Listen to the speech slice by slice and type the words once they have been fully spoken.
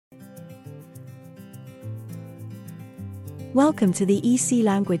Welcome to the EC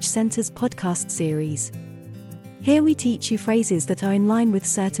Language Center's podcast series. Here we teach you phrases that are in line with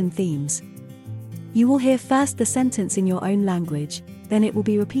certain themes. You will hear first the sentence in your own language, then it will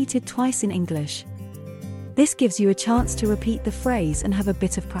be repeated twice in English. This gives you a chance to repeat the phrase and have a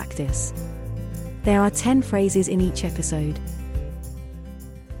bit of practice. There are 10 phrases in each episode.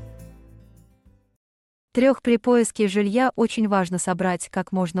 При поиске жилья очень важно собрать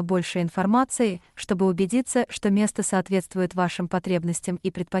как можно больше информации, чтобы убедиться, что место соответствует вашим потребностям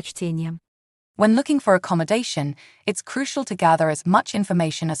и предпочтениям. When looking for accommodation, it's crucial to gather as much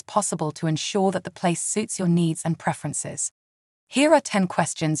information as possible to ensure that the place suits your needs and preferences. Here are 10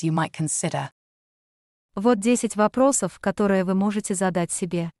 questions you might consider. Вот 10 вопросов, которые вы можете задать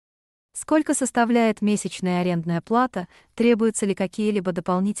себе. Сколько составляет месячная арендная плата, требуются ли какие-либо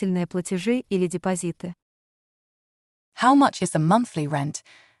дополнительные платежи или депозиты? How much is the monthly rent,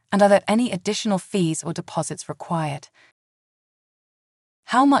 and are there any additional fees or deposits required?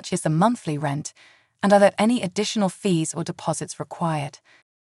 How much is the monthly rent, and are there any additional fees or deposits required?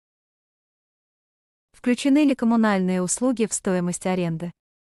 Включены ли коммунальные услуги в стоимость аренды?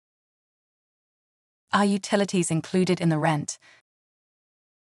 Are utilities included in the rent?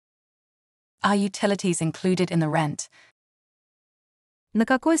 Are utilities included in the rent? На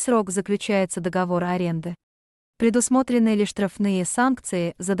какой срок заключается договор аренды? Предусмотрены ли штрафные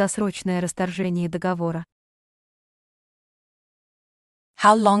санкции за досрочное расторжение договора?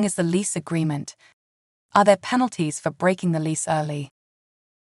 How long is the lease agreement? Are there penalties for breaking the lease early?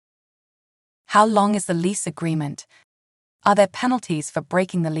 How long is the lease agreement? Are there penalties for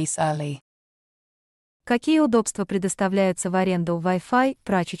breaking the lease early? Какие удобства предоставляются в аренду: Wi-Fi,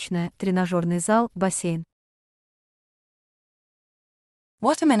 прачечная, тренажерный зал, бассейн?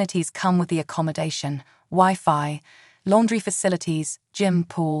 What amenities come with the accommodation? Wi-Fi, laundry facilities, gym,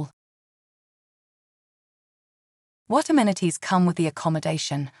 pool. What amenities come with the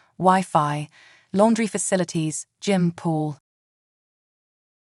accommodation? Wi-Fi, laundry facilities, gym, pool.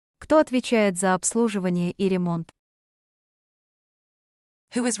 Кто отвечает за обслуживание и ремонт?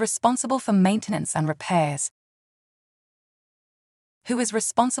 Who is responsible for maintenance and repairs? Who is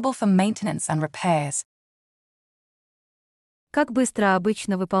responsible for maintenance and repairs? Как быстро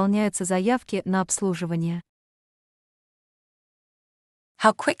обычно выполняются заявки на обслуживание?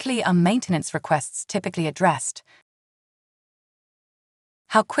 How quickly are maintenance requests typically addressed?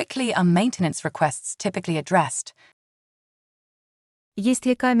 How quickly are maintenance requests typically addressed? Есть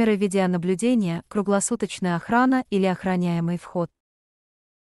ли камеры видеонаблюдения, круглосуточная охрана или охраняемый вход?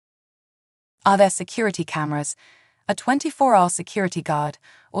 Are there security cameras, a 24-hour security guard,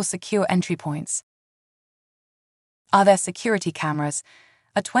 or secure entry points? Are there security cameras,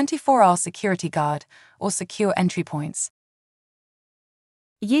 a 24-hour security guard, or secure entry points?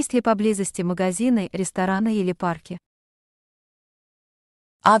 Есть ли поблизости магазины, рестораны или парки?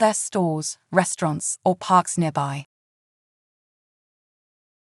 Are there stores, restaurants, or parks nearby?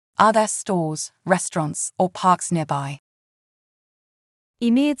 Are there stores, restaurants, or parks nearby?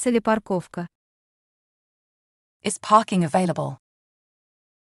 Имеется ли парковка? Is parking available?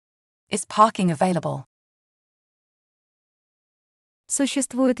 Is parking available?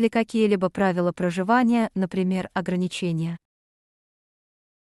 Существуют ли какие-либо правила проживания, например, ограничения?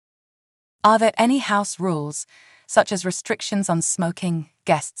 Are there any house rules, such as restrictions on smoking,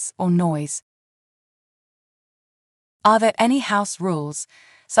 guests, or noise? Are there any house rules,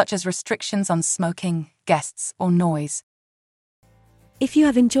 such as restrictions on smoking, guests, or noise? If you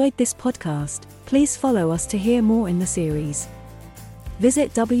have enjoyed this podcast, please follow us to hear more in the series.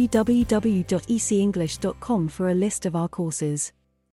 Visit www.ecenglish.com for a list of our courses.